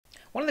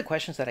One of the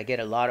questions that I get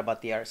a lot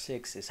about the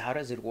R6 is how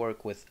does it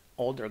work with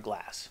older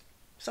glass?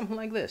 Something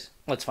like this.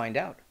 Let's find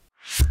out.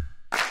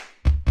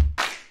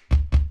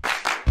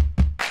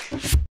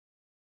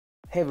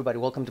 Hey everybody,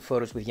 welcome to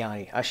Photos with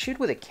Yanni. I shoot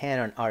with a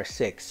Canon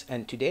R6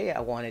 and today I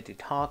wanted to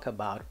talk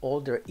about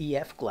older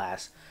EF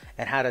glass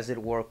and how does it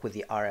work with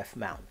the RF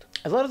mount.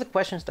 A lot of the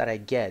questions that I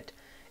get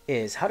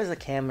is how does the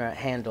camera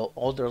handle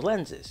older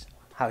lenses?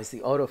 How is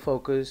the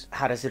autofocus?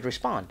 How does it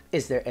respond?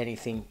 Is there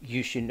anything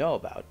you should know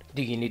about?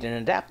 Do you need an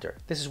adapter?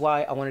 This is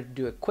why I wanted to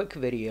do a quick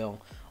video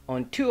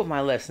on two of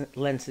my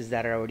lenses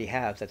that I already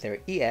have, that they're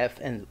EF,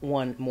 and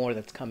one more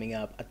that's coming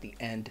up at the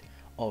end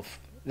of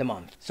the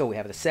month. So we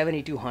have the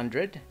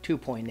 7200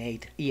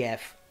 2.8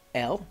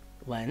 EF-L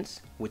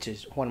lens, which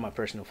is one of my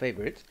personal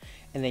favorites,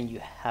 and then you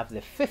have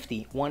the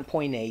 50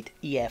 1.8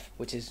 EF,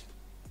 which is,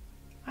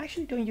 I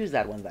actually don't use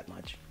that one that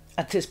much.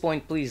 At this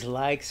point, please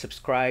like,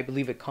 subscribe,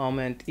 leave a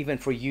comment, even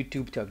for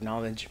YouTube to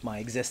acknowledge my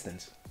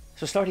existence.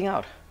 So starting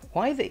out,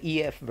 why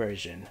the EF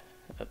version?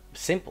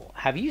 Simple.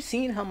 Have you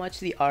seen how much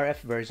the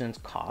RF versions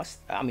cost?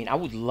 I mean, I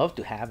would love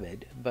to have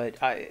it,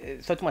 but I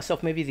thought to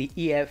myself, maybe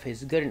the EF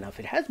is good enough.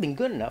 It has been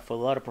good enough for a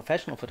lot of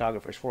professional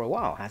photographers for a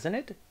while, hasn't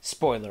it?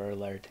 Spoiler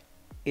alert,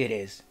 it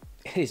is.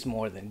 It is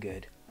more than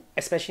good.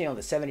 Especially on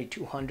the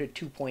 7200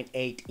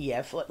 2.8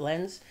 EF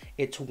lens,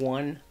 it's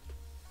one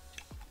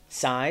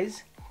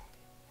size.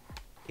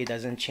 It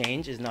doesn't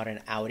change. It's not an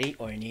outie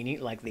or an innie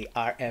like the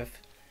RF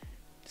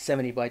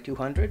 70 by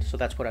 200, so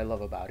that's what I love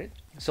about it.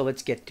 So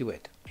let's get to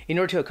it. In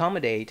order to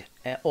accommodate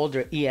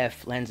older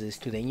EF lenses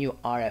to the new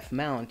RF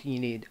mount, you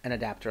need an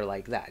adapter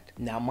like that.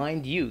 Now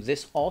mind you,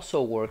 this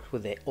also works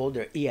with the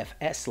older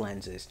EFS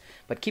lenses,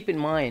 but keep in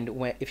mind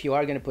if you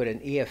are going to put an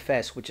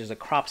EFS, which is a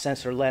crop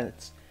sensor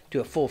lens, to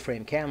a full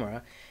frame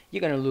camera,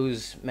 you're going to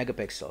lose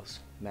megapixels.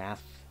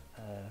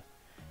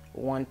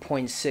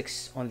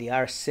 1.6 on the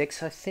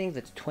R6, I think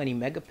that's 20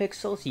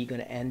 megapixels. You're going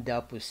to end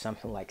up with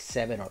something like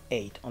 7 or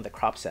 8 on the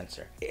crop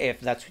sensor,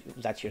 if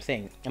that's your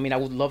thing. I mean, I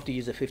would love to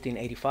use a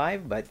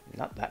 1585, but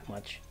not that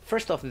much.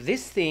 First off,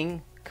 this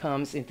thing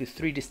comes into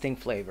 3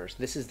 distinct flavors.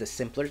 This is the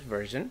simplest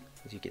version,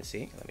 as you can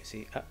see. Let me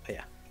see.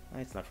 Yeah,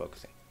 it's not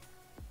focusing.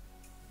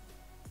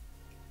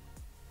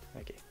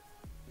 Okay,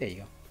 there you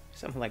go.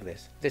 Something like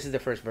this. This is the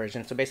first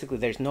version. So basically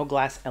there's no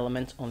glass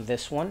elements on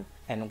this one.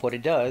 And what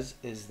it does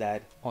is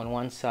that on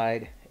one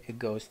side, it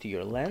goes to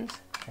your lens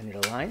and it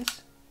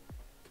aligns.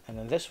 And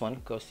then this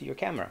one goes to your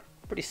camera.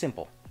 Pretty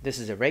simple. This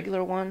is a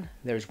regular one.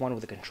 There's one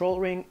with a control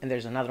ring and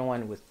there's another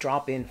one with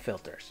drop-in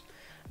filters.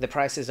 The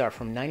prices are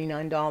from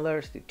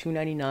 $99 to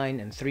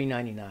 $299 and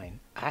 $399.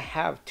 I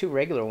have 2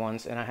 regular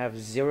ones and I have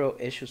 0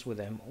 issues with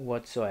them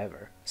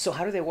whatsoever. So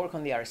how do they work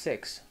on the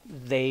R6?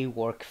 They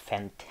work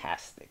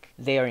fantastic.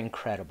 They are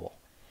incredible.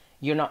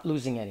 You're not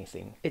losing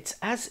anything. It's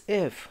as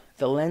if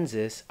the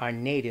lenses are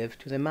native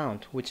to the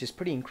mount, which is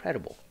pretty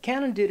incredible.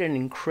 Canon did an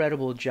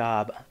incredible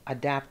job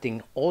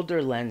adapting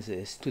older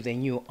lenses to the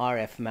new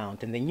RF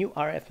mount, and the new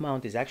RF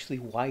mount is actually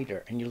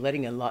wider and you're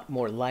letting a lot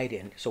more light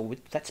in, so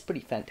that's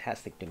pretty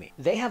fantastic to me.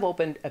 They have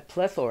opened a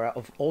plethora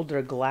of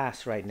older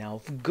glass right now,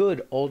 of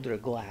good older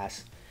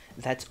glass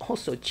that's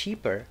also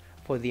cheaper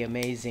for the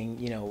amazing,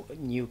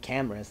 new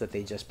cameras that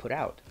they just put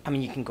out. I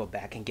mean, you can go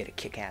back and get a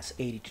kick-ass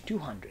 80 to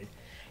 200.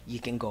 You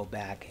can go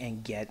back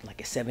and get like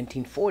a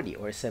 1740 or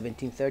a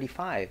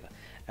 1735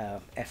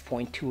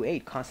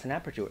 f.28 constant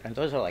aperture, and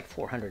those are like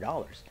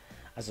 $400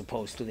 as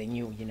opposed to the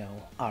new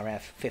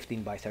RF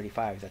 15 by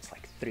 35 that's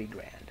like $3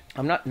 grand.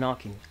 I'm not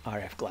knocking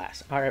RF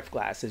glass. RF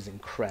glass is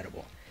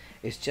incredible.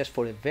 It's just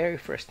for the very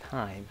first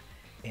time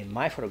in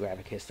my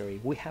photographic history,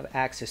 we have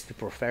access to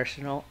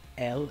professional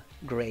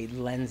L-grade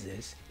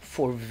lenses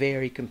for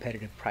very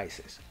competitive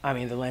prices. I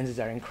mean, the lenses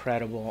are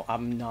incredible.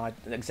 I'm not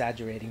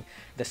exaggerating.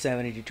 The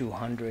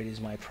 70-200 is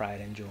my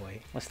pride and joy.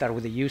 Let's start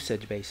with the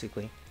usage,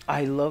 basically.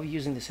 I love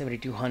using the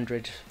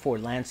 7200 for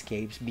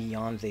landscapes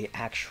beyond the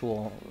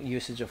actual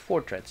usage of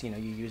portraits. You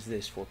use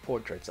this for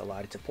portraits a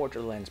lot. It's a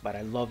portrait lens, but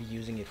I love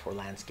using it for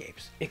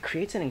landscapes. It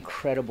creates an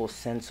incredible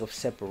sense of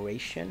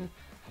separation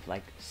of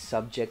like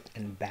subject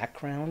and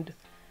background,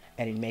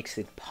 and it makes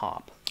it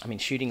pop. I mean,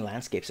 shooting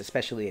landscapes,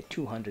 especially at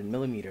 200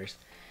 millimeters,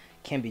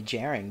 can be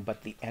jarring,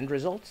 but the end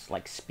results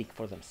speak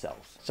for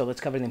themselves. So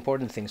let's cover the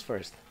important things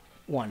first.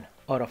 1,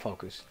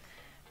 autofocus.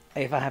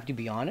 If I have to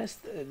be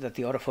honest, that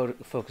the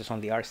autofocus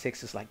on the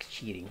R6 is like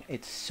cheating.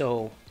 It's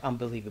so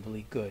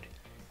unbelievably good.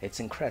 It's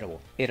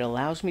incredible. It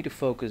allows me to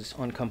focus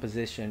on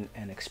composition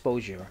and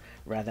exposure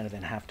rather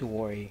than have to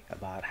worry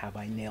about have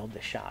I nailed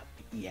the shot.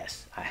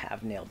 Yes, I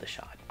have nailed the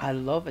shot. I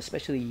love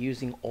especially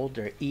using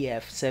older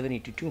EF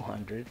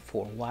 70-200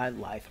 for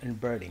wildlife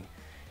and birding,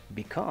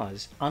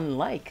 because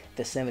unlike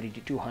the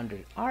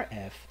 70-200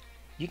 RF,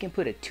 you can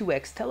put a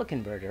 2x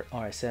teleconverter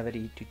or a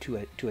 70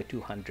 to a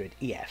 200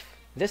 EF.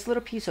 This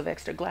little piece of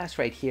extra glass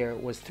right here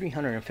was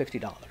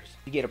 $350.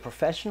 You get a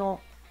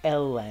professional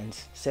L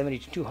lens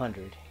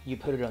 70-200, you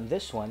put it on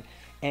this one,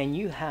 and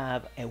you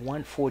have a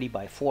 140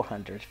 by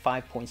 400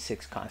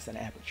 5.6 constant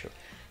aperture.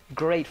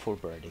 Great for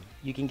birding.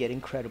 You can get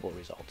incredible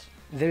results.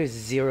 There is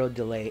zero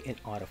delay in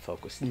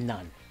autofocus,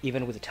 none,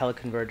 even with a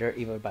teleconverter,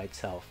 even by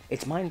itself.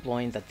 It's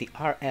mind-blowing that the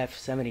RF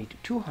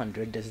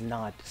 70-200 does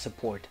not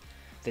support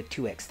the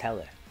 2x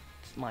tele.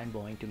 It's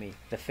mind-blowing to me.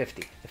 The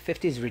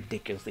 50 is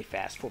ridiculously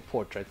fast for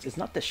portraits. It's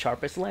not the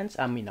sharpest lens.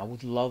 I mean, I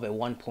would love a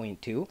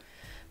 1.2,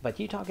 but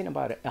you're talking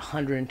about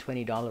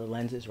 $120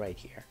 lenses right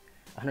here.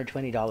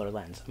 $120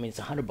 lens. I mean, it's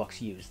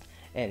 $100 used,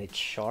 and it's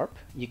sharp.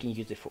 You can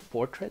use it for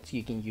portraits.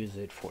 You can use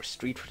it for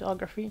street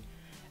photography.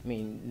 I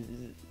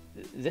mean,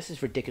 this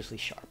is ridiculously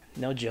sharp.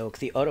 No joke.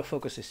 The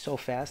autofocus is so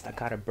fast, I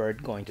caught a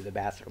bird going to the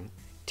bathroom.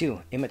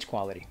 2, image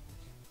quality.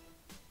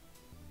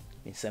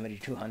 I mean,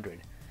 70-200,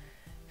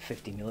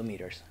 50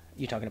 millimeters.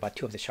 You're talking about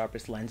 2 of the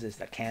sharpest lenses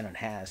that Canon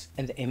has,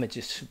 and the image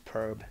is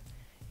superb.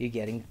 You're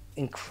getting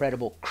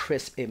incredible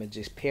crisp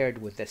images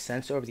paired with the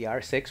sensor of the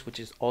R6, which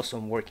is also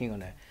working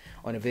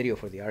on a video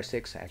for the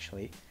R6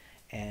 actually,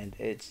 and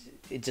it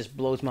just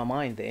blows my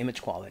mind, the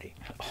image quality.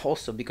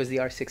 Also, because the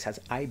R6 has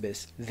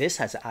IBIS, this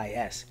has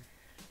IS.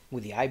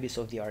 With the IBIS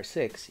of the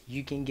R6,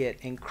 you can get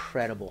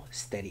incredible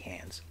steady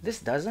hands. This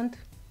doesn't,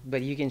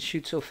 but you can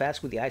shoot so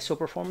fast with the ISO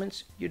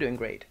performance, you're doing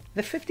great.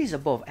 The 50 is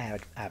above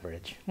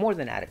average, more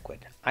than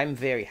adequate. I'm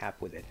very happy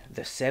with it.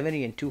 The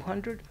 70 and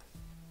 200,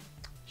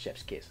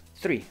 chef's kiss.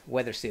 3,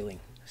 weather sealing.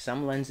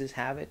 Some lenses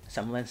have it,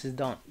 some lenses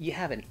don't. You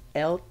have an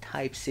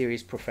L-type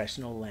series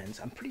professional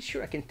lens. I'm pretty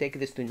sure I can take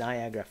this to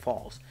Niagara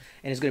Falls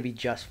and it's gonna be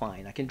just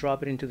fine. I can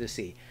drop it into the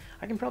sea.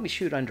 I can probably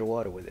shoot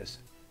underwater with this.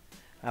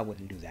 I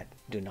wouldn't do that.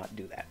 Do not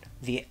do that.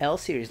 The L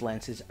series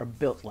lenses are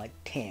built like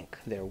tank.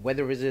 They're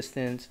weather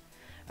resistant,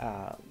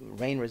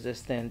 rain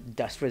resistant,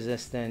 dust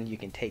resistant. You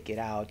can take it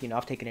out. You know,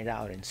 I've taken it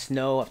out in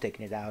snow. I've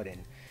taken it out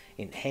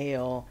in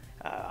hail.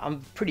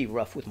 I'm pretty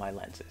rough with my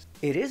lenses.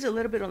 It is a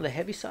little bit on the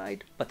heavy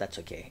side, but that's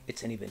okay.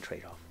 It's an even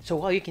trade-off. So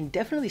while you can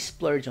definitely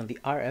splurge on the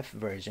RF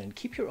version,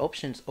 keep your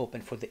options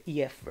open for the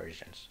EF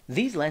versions.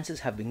 These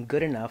lenses have been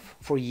good enough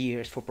for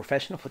years for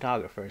professional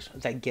photographers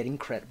that get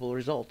incredible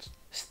results.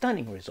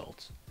 Stunning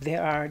results.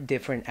 There are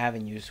different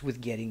avenues with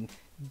getting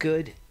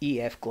good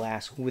EF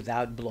glass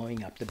without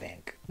blowing up the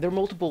bank. There are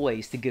multiple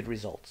ways to get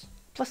results.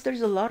 Plus,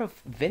 there's a lot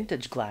of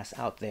vintage glass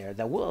out there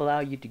that will allow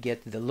you to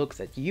get the look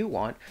that you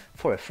want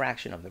for a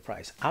fraction of the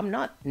price. I'm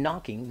not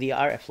knocking the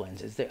RF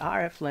lenses. The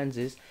RF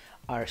lenses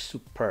are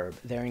superb.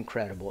 They're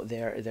incredible.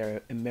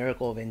 They're a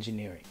miracle of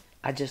engineering.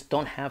 I just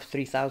don't have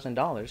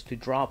 $3,000 to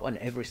drop on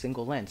every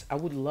single lens. I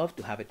would love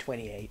to have a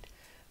 28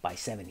 by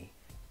 70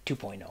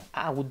 2.0.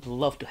 I would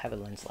love to have a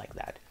lens like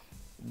that.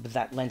 But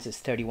that lens is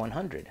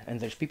 $3,100 and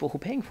there's people who are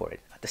paying for it.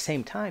 At the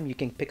same time, you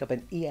can pick up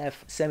an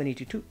EF 24-70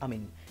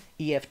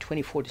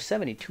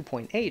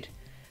 2.8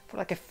 for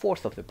like a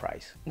fourth of the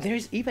price.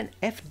 There's even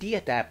FD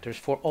adapters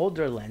for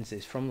older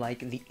lenses from like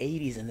the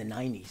 80s and the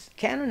 90s.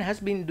 Canon has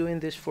been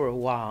doing this for a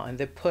while and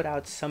they put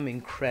out some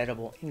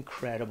incredible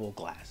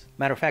glass.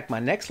 Matter of fact, my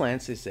next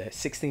lens is a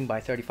 16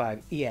 by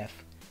 35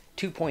 EF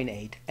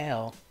 2.8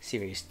 L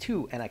Series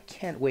 2 and I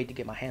can't wait to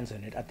get my hands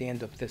on it at the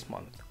end of this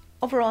month.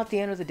 Overall, at the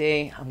end of the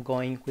day, I'm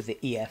going with the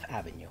EF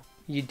avenue.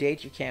 You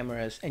date your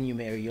cameras and you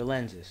marry your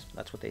lenses.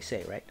 That's what they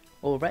say, right?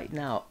 Well, right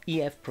now,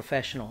 EF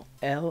Professional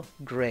L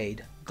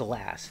grade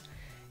glass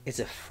is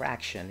a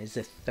fraction, is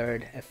a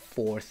third, a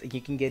fourth.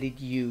 You can get it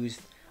used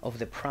of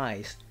the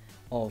price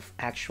of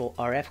actual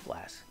RF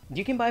glass.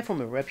 You can buy from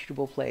a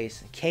reputable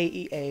place,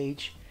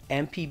 KEH,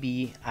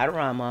 MPB,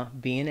 Adorama,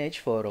 B&H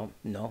Photo.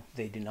 No,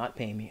 they do not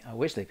pay me. I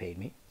wish they paid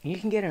me. You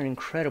can get an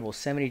incredible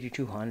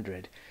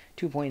 70-200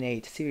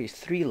 2.8 Series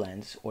 3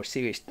 lens or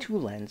Series 2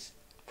 lens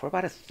for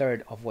about a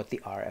third of what the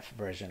RF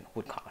version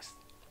would cost.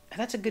 And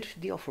that's a good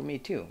deal for me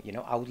too. You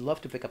know, I would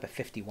love to pick up a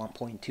 50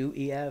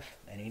 1.2 EF,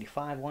 an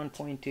 85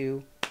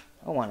 1.2,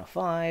 a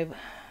 105.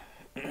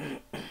 I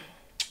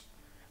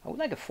would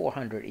like a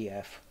 400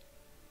 EF,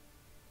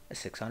 a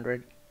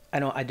 600. I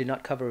know I did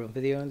not cover a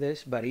video on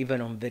this, but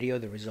even on video,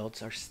 the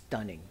results are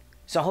stunning.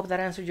 So I hope that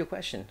answered your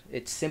question.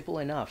 It's simple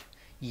enough.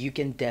 You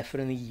can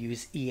definitely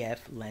use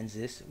EF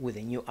lenses with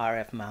a new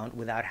RF mount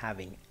without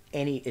having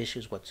any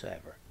issues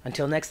whatsoever.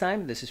 Until next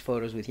time, this is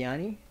Photos with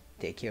Yanni.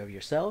 Take care of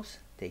yourselves,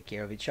 take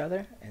care of each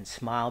other, and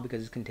smile because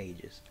it's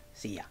contagious.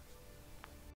 See ya.